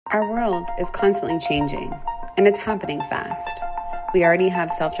Our world is constantly changing, and it's happening fast. We already have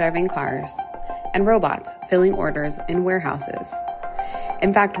self-driving cars and robots filling orders in warehouses.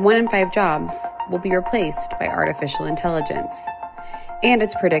 In fact, 1 in 5 jobs will be replaced by artificial intelligence. And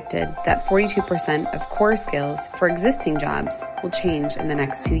it's predicted that 42% of core skills for existing jobs will change in the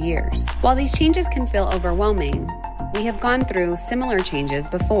next 2 years. While these changes can feel overwhelming, we have gone through similar changes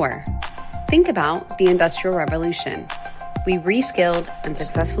before. Think about the Industrial Revolution. We reskilled and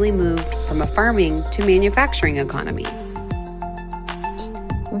successfully moved from a farming to manufacturing economy.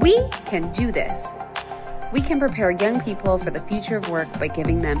 We can do this. We can prepare young people for the future of work by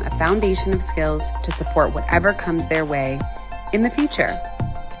giving them a foundation of skills to support whatever comes their way in the future.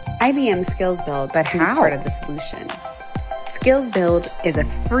 IBM SkillsBuild can be part of the solution. SkillsBuild is a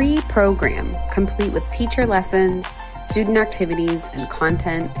free program complete with teacher lessons, student activities and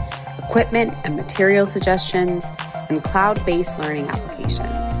content, equipment and material suggestions, and cloud-based learning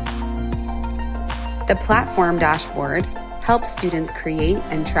applications. The platform dashboard helps students create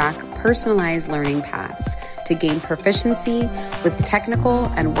and track personalized learning paths to gain proficiency with technical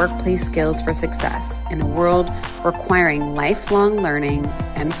and workplace skills for success in a world requiring lifelong learning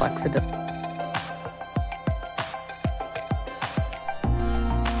and flexibility.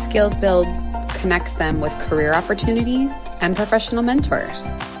 SkillsBuild connects them with career opportunities and professional mentors.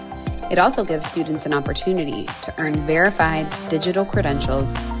 It also gives students an opportunity to earn verified digital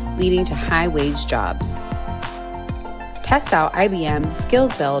credentials, leading to high-wage jobs. Test out IBM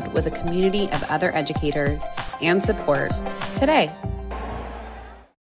SkillsBuild with a community of other educators and support today.